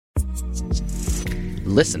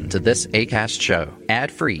Listen to this Acast show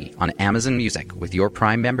ad-free on Amazon Music with your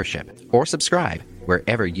Prime membership, or subscribe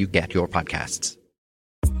wherever you get your podcasts.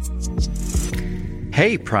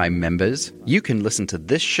 Hey, Prime members, you can listen to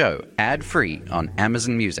this show ad-free on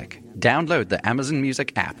Amazon Music. Download the Amazon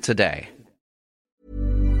Music app today.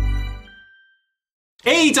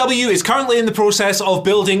 AEW is currently in the process of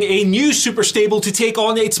building a new super stable to take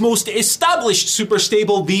on its most established super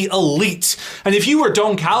stable, the Elite. And if you were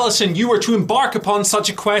Don Callis and you were to embark upon such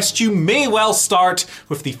a quest, you may well start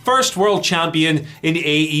with the first world champion in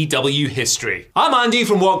AEW history. I'm Andy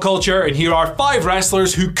from What Culture, and here are 5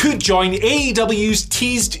 wrestlers who could join AEW's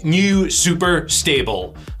teased new super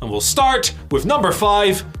stable. And we'll start with number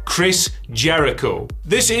 5, Chris Jericho.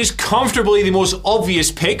 This is comfortably the most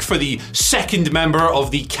obvious pick for the second member of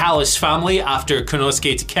the Callis family after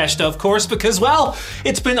Konosuke Takeshita, of course, because, well,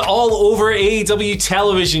 it's been all over AEW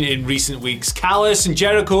television in recent weeks. Callis and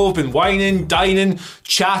Jericho have been whining, dining,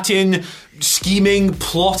 chatting, scheming,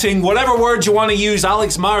 plotting, whatever word you want to use.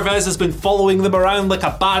 Alex Marvez has been following them around like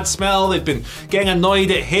a bad smell. They've been getting annoyed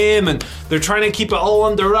at him and they're trying to keep it all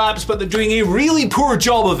under wraps, but they're doing a really poor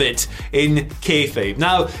job of it in kayfabe.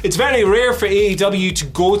 Now, it's very rare for AEW to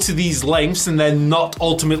go to these lengths and then not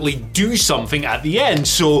ultimately do something at the end.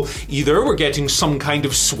 So either we're getting some kind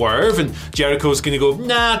of swerve and Jericho's going to go,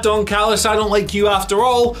 nah, Don Callis, I don't like you after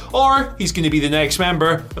all, or he's going to be the next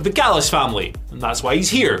member of the Callis family. And that's why he's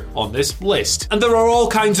here on this list. And there are all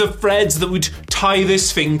kinds of threads that would tie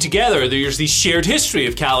this thing together. There's the shared history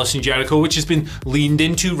of Callis and Jericho, which has been leaned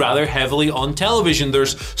into rather heavily on television.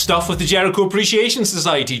 There's stuff with the Jericho Appreciation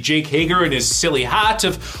Society. Jake Hager and his silly hat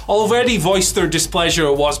have already voiced their displeasure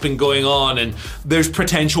at what's been going on, and there's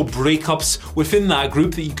potential breakups within that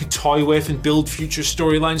group that you could toy with and build future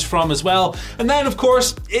storylines from as well. And then, of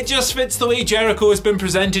course, it just fits the way Jericho has been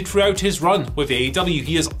presented throughout his run with AEW.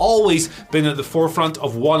 He has always been at the forefront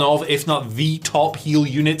of one of, if not the top heel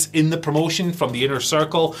units in the promotion, from the Inner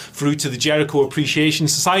Circle through to the Jericho Appreciation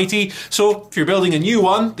Society. So if you're building a new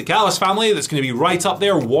one, the Callis family, that's going to be right up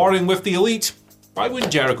there warring with the Elite, why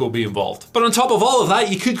wouldn't Jericho be involved? But on top of all of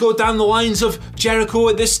that, you could go down the lines of Jericho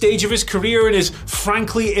at this stage of his career and his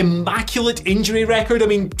frankly immaculate injury record. I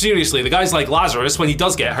mean, seriously, the guy's like Lazarus. When he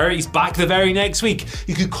does get hurt, he's back the very next week.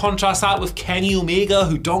 You could contrast that with Kenny Omega,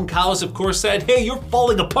 who Don Callis, of course, said, hey, you're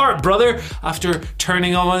falling apart, brother, after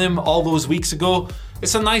turning on him all those weeks ago.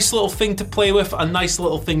 It's a nice little thing to play with, a nice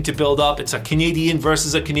little thing to build up. It's a Canadian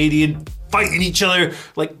versus a Canadian fighting each other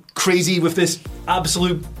like crazy with this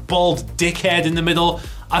absolute bald dickhead in the middle.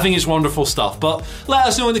 I think it's wonderful stuff. But let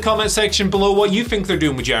us know in the comment section below what you think they're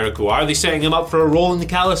doing with Jericho. Are they setting him up for a role in the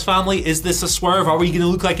Callis family? Is this a swerve? Are we going to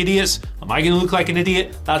look like idiots? Am I going to look like an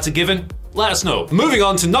idiot? That's a given. Let us know. Moving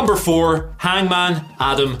on to number 4, Hangman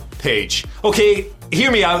Adam Page. Okay, hear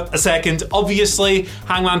me out a second. Obviously,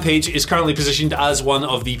 Hangman Page is currently positioned as one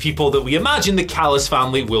of the people that we imagine the Callis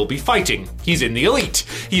family will be fighting. He's in the Elite.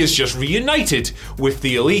 He is just reunited with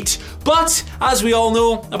the Elite. But, as we all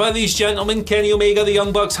know about these gentlemen, Kenny Omega, the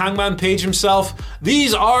Young Bucks, Hangman Page himself,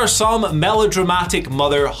 these are some melodramatic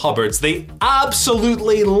mother hubbards. They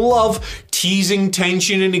absolutely love teasing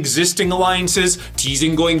tension in existing alliances,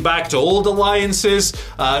 teasing going back to old alliances,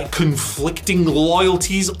 conflicting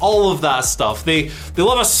loyalties, all of that stuff. They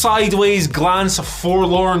love a sideways glance, a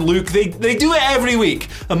forlorn look. They do it every week.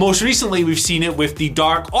 And most recently, we've seen it with the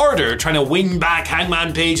Dark Order, trying to win back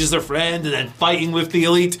Hangman Page as their friend and then fighting with the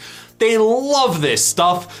Elite. They love this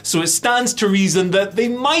stuff, so it stands to reason that they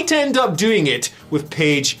might end up doing it with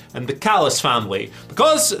Page and the Callis family.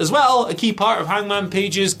 Because, as well, a key part of Hangman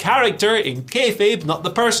Page's character in kayfabe, not the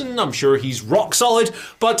person, I'm sure he's rock solid,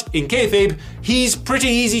 but in kayfabe, he's pretty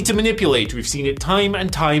easy to manipulate. We've seen it time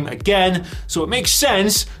and time again, so it makes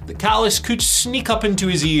sense that Callis could sneak up into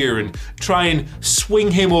his ear and try and swing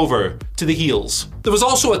him over to the heels. There was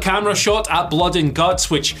also a camera shot at Blood and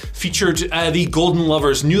Guts, which featured the Golden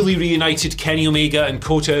Lovers, newly reunited Kenny Omega and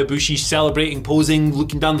Kota Ibushi celebrating, posing,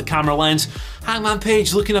 looking down the camera lens. Hangman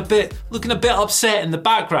Page looking a bit upset in the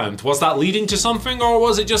background. Was that leading to something, or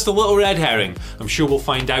was it just a little red herring? I'm sure we'll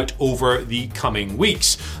find out over the coming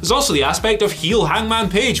weeks. There's also the aspect of heel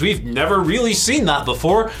Hangman Page. We've never really seen that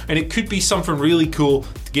before, and it could be something really cool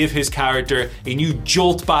to give his character a new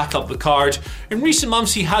jolt back up the card. In recent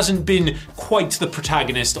months, he hasn't been quite the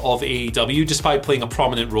protagonist of AEW, despite playing a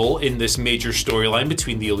prominent role in this major storyline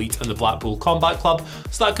between the Elite and the Blackpool Combat Club.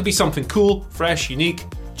 So that could be something cool, fresh, unique,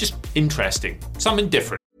 just interesting, something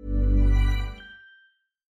different.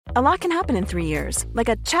 A lot can happen in 3 years, like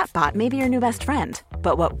a chatbot may be your new best friend.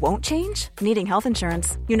 But what won't change? Needing health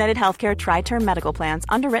insurance. United Healthcare Tri-Term Medical Plans,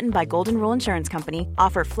 underwritten by Golden Rule Insurance Company,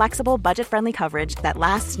 offer flexible, budget-friendly coverage that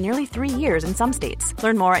lasts nearly 3 years in some states.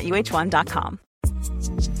 Learn more at uh1.com.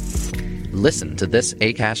 Listen to this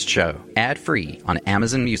Acast show ad-free on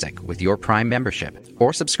Amazon Music with your Prime membership,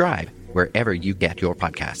 or subscribe wherever you get your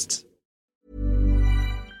podcasts.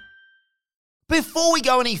 Before we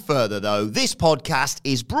go any further, though, this podcast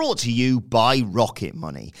is brought to you by Rocket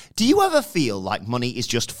Money. Do you ever feel like money is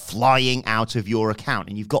just flying out of your account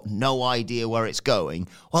and you've got no idea where it's going?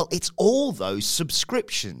 Well, it's all those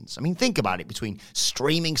subscriptions. I mean, think about it. Between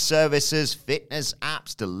streaming services, fitness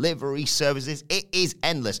apps, delivery services, it is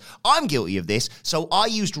endless. I'm guilty of this, so I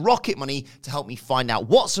used Rocket Money to help me find out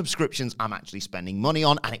what subscriptions I'm actually spending money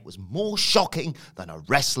on, and it was more shocking than a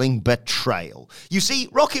wrestling betrayal. You see,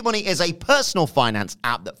 Rocket Money is a personal finance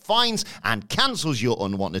app that finds and cancels your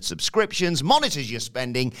unwanted subscriptions, monitors your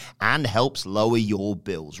spending, and helps lower your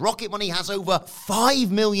bills. Rocket Money has over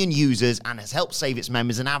 5 million users and has helped save its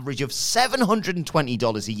members an average of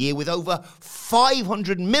 $720 a year, with over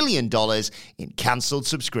 $500 million in cancelled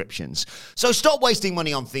subscriptions. So stop wasting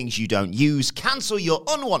money on things you don't use. Cancel your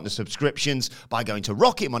unwanted subscriptions by going to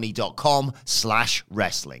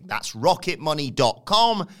rocketmoney.com/wrestling. That's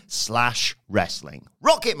rocketmoney.com/wrestling.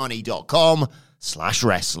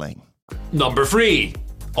 rocketmoney.com/wrestling. Number 3,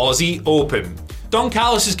 Aussie Open. Don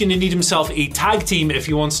Callis is going to need himself a tag team if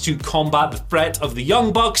he wants to combat the threat of the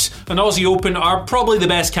Young Bucks, and Aussie Open are probably the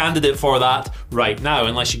best candidate for that right now,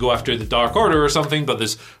 unless you go after the Dark Order or something, but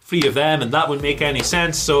there's 3 of them and that wouldn't make any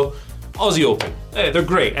sense, so Aussie Open. They're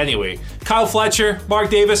great anyway. Kyle Fletcher, Mark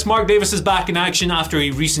Davis. Mark Davis is back in action after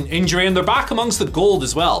a recent injury, and they're back amongst the gold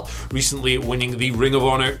as well, recently winning the Ring of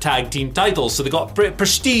Honor tag team titles, so they got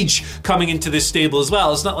prestige coming into this stable as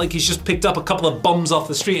well. It's not like he's just picked up a couple of bums off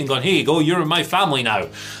the street and gone, hey, go, you're in my family now.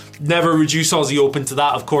 Never reduce Aussie Open to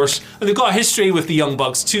that, of course. And they've got a history with the Young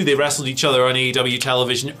Bucks too. They wrestled each other on AEW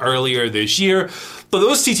television earlier this year. But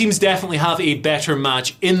those 2 teams definitely have a better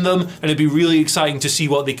match in them, and it'd be really exciting to see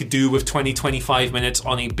what they could do with 20-25 minutes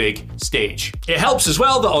on a big stage. It helps as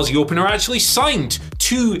well that Aussie Open are actually signed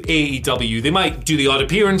to AEW. They might do the odd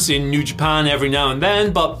appearance in New Japan every now and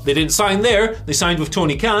then, but they didn't sign there. They signed with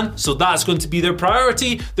Tony Khan, so that's going to be their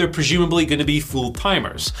priority. They're presumably going to be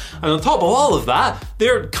full-timers. And on top of all of that,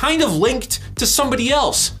 they're kind of linked to somebody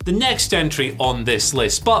else, the next entry on this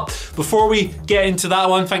list. But before we get into that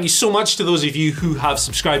one, thank you so much to those of you who have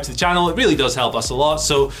subscribed to the channel. It really does help us a lot,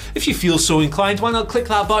 so if you feel so inclined, why not click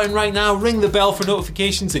that button right now, ring the bell for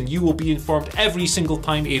notifications, and you will be informed every single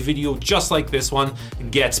time a video just like this one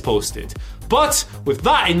gets posted. But with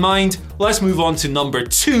that in mind, let's move on to number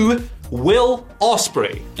 2, Will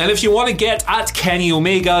Ospreay. And if you want to get at Kenny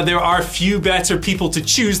Omega, there are few better people to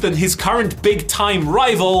choose than his current big-time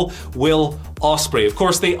rival, Will Ospreay. Of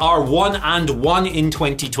course, they are 1-1 in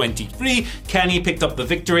 2023. Kenny picked up the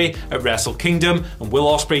victory at Wrestle Kingdom, and Will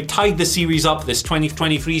Ospreay tied the series up, this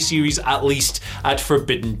 2023 series at least, at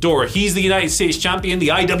Forbidden Door. He's the United States Champion, the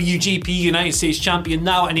IWGP United States Champion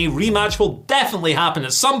now, and a rematch will definitely happen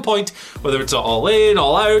at some point, whether it's All In,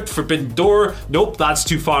 All Out, Forbidden Door, nope, that's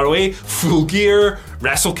too far away, Full Gear,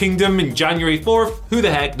 Wrestle Kingdom in January 4th, who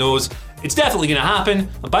the heck knows. It's definitely going to happen,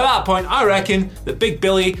 and by that point, I reckon that Big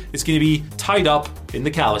Billy is going to be tied up in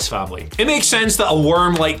the Callis family. It makes sense that a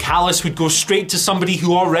worm like Callis would go straight to somebody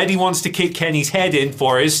who already wants to kick Kenny's head in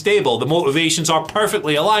for his stable. The motivations are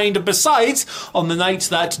perfectly aligned, and besides, on the night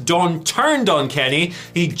that Don turned on Kenny,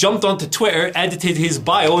 he jumped onto Twitter, edited his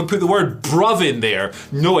bio, and put the word bruv in there,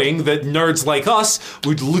 knowing that nerds like us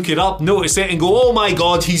would look it up, notice it, and go, oh my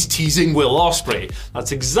god, he's teasing Will Ospreay.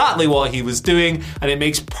 That's exactly what he was doing, and it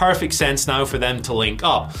makes perfect sense now for them to link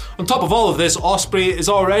up. On top of all of this, Ospreay is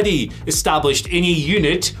already established in a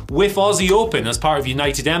unit with Aussie Open as part of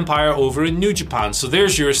United Empire over in New Japan. So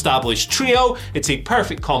there's your established trio. It's a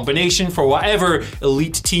perfect combination for whatever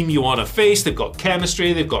elite team you want to face. They've got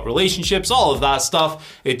chemistry, they've got relationships, all of that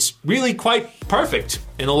stuff. It's really quite perfect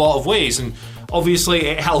in a lot of ways, and obviously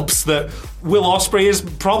it helps that Will Ospreay is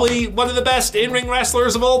probably one of the best in-ring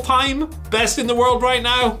wrestlers of all time, best in the world right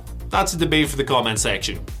now. That's a debate for the comment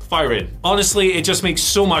section. Fire in. Honestly, it just makes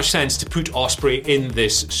so much sense to put Ospreay in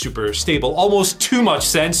this super stable. Almost too much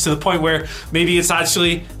sense, to the point where maybe it's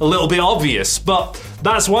actually a little bit obvious. But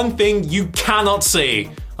that's one thing you cannot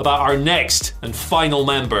say about our next and final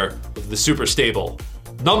member of the super stable.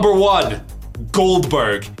 Number 1,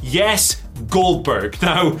 Goldberg. Yes, Goldberg.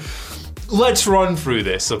 Now, let's run through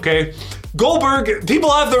this, okay? Goldberg, people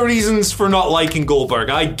have their reasons for not liking Goldberg.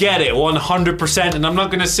 I get it, 100%, and I'm not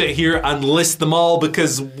going to sit here and list them all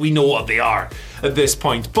because we know what they are. at this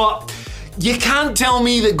point. But you can't tell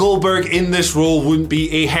me that Goldberg in this role wouldn't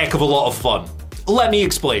be a heck of a lot of fun. Let me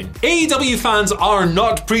explain. AEW fans are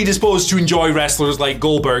not predisposed to enjoy wrestlers like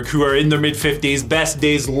Goldberg, who are in their mid-50s, best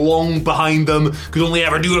days long behind them, could only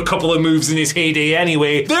ever do a couple of moves in his heyday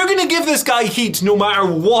anyway. They're gonna give this guy heat no matter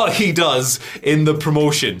what he does in the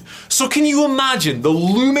promotion. So can you imagine the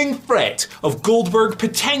looming threat of Goldberg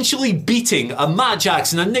potentially beating a Matt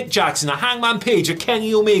Jackson, a Nick Jackson, a Hangman Page, a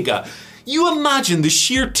Kenny Omega? You imagine the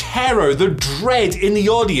sheer terror, the dread in the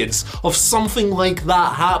audience of something like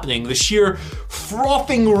that happening, the sheer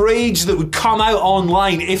frothing rage that would come out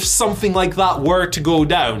online if something like that were to go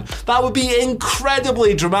down. That would be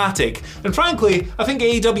incredibly dramatic, and frankly, I think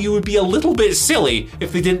AEW would be a little bit silly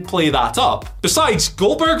if they didn't play that up. Besides,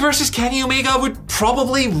 Goldberg versus Kenny Omega would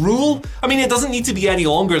probably rule. I mean, it doesn't need to be any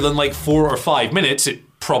longer than like 4 or 5 minutes. It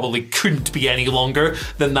probably couldn't be any longer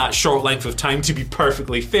than that short length of time, to be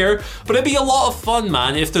perfectly fair, but it'd be a lot of fun,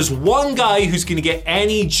 man. If there's one guy who's going to get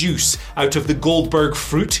any juice out of the Goldberg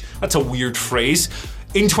fruit, that's a weird phrase,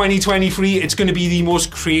 in 2023, it's going to be the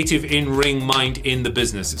most creative in-ring mind in the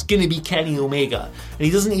business. It's going to be Kenny Omega, and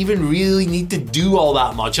he doesn't even really need to do all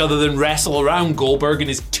that much other than wrestle around Goldberg in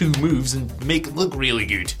his 2 moves and make it look really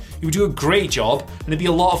good. He would do a great job, and it'd be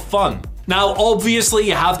a lot of fun. Now, obviously,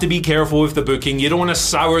 you have to be careful with the booking. You don't want to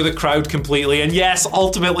sour the crowd completely. And yes,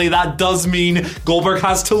 ultimately, that does mean Goldberg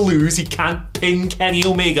has to lose. He can't pin Kenny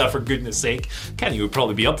Omega, for goodness sake. Kenny would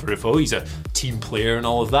probably be up for it, though. He's a team player and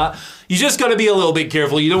all of that. You just got to be a little bit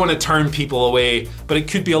careful. You don't want to turn people away, but it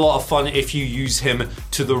could be a lot of fun if you use him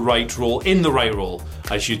to the right role, in the right role,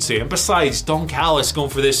 I should say. And besides, Don Callis going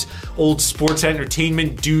for this old sports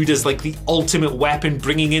entertainment dude as like the ultimate weapon,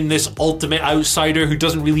 bringing in this ultimate outsider who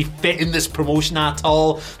doesn't really fit in this promotion at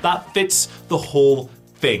all. That fits the whole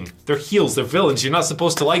thing. They're heels, they're villains. You're not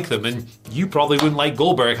supposed to like them, and you probably wouldn't like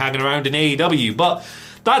Goldberg hanging around in AEW. But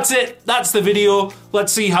that's it. That's the video.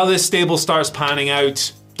 Let's see how this stable starts panning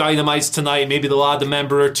out. Dynamite's tonight. Maybe they'll add a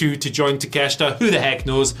member or two to join Takeshita. Who the heck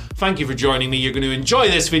knows? Thank you for joining me. You're going to enjoy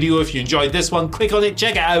this video. If you enjoyed this one, click on it,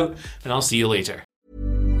 check it out, and I'll see you later.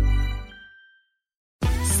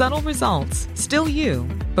 Subtle results, still you,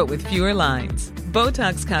 but with fewer lines.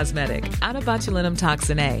 Botox Cosmetic, out of botulinum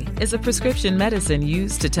toxin A, is a prescription medicine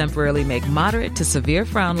used to temporarily make moderate to severe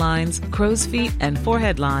frown lines, crow's feet, and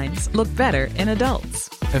forehead lines look better in adults.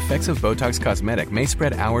 Effects of Botox Cosmetic may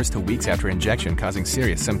spread hours to weeks after injection, causing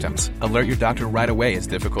serious symptoms. Alert your doctor right away as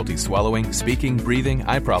difficulty swallowing, speaking, breathing,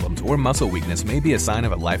 eye problems, or muscle weakness may be a sign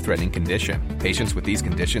of a life-threatening condition. Patients with these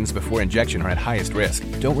conditions before injection are at highest risk.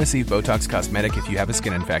 Don't receive Botox Cosmetic if you have a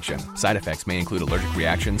skin infection. Side effects may include allergic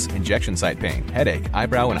reactions, injection site pain, headache,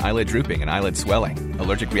 eyebrow and eyelid drooping, and eyelid swelling.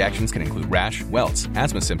 Allergic reactions can include rash, welts,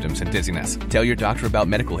 asthma symptoms, and dizziness. Tell your doctor about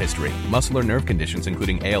medical history, muscle or nerve conditions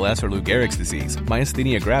including ALS or Lou Gehrig's disease,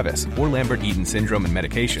 myasthenia gravis, or Lambert-Eaton syndrome, and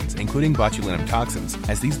medications, including botulinum toxins,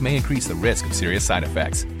 as these may increase the risk of serious side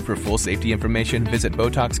effects. For full safety information, visit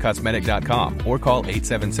BotoxCosmetic.com or call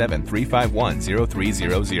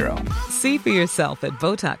 877-351-0300. See for yourself at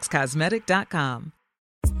BotoxCosmetic.com.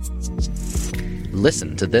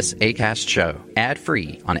 Listen to this Acast show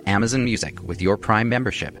ad-free on Amazon Music with your Prime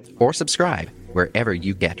membership, or subscribe wherever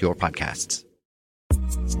you get your podcasts.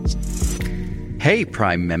 Hey,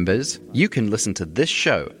 Prime members, you can listen to this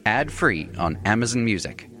show ad-free on Amazon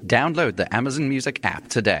Music. Download the Amazon Music app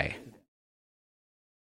today.